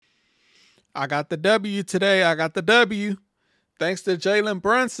I got the W today. I got the W. Thanks to Jalen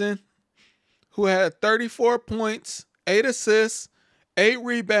Brunson, who had 34 points, 8 assists, 8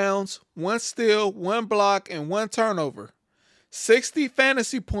 rebounds, 1 steal, 1 block, and 1 turnover. 60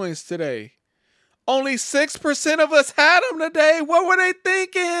 fantasy points today. Only 6% of us had him today. What were they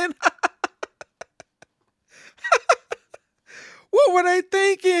thinking? What were they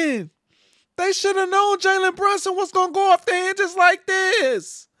thinking? They should have known Jalen Brunson was going to go off the hinges like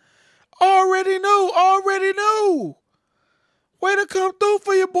this. Already knew. Way to come through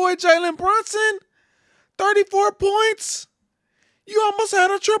for your boy Jalen Brunson. 34 points. You almost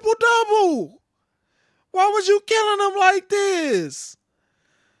had a triple-double. Why was you killing him like this?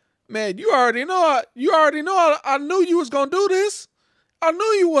 Man, you already know. I knew you was going to do this. I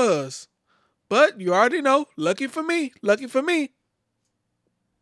knew you was. But you already know. Lucky for me.